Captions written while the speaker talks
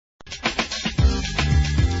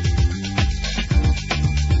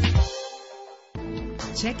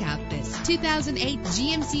Check out this 2008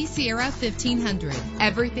 GMC Sierra 1500.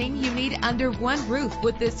 Everything you need under one roof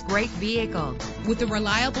with this great vehicle. With a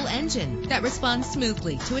reliable engine that responds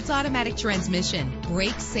smoothly to its automatic transmission.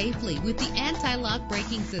 Brake safely with the anti-lock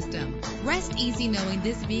braking system. Rest easy knowing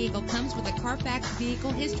this vehicle comes with a Carfax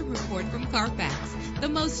Vehicle History Report from Carfax, the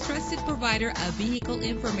most trusted provider of vehicle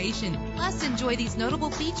information. Plus, enjoy these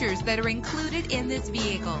notable features that are included in this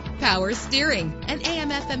vehicle: power steering, an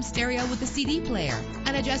AM/FM stereo with a CD player,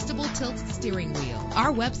 an adjustable tilt steering wheel.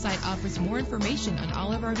 Our website offers more information on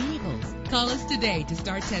all of our vehicles. Call us today to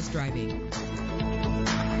start test driving.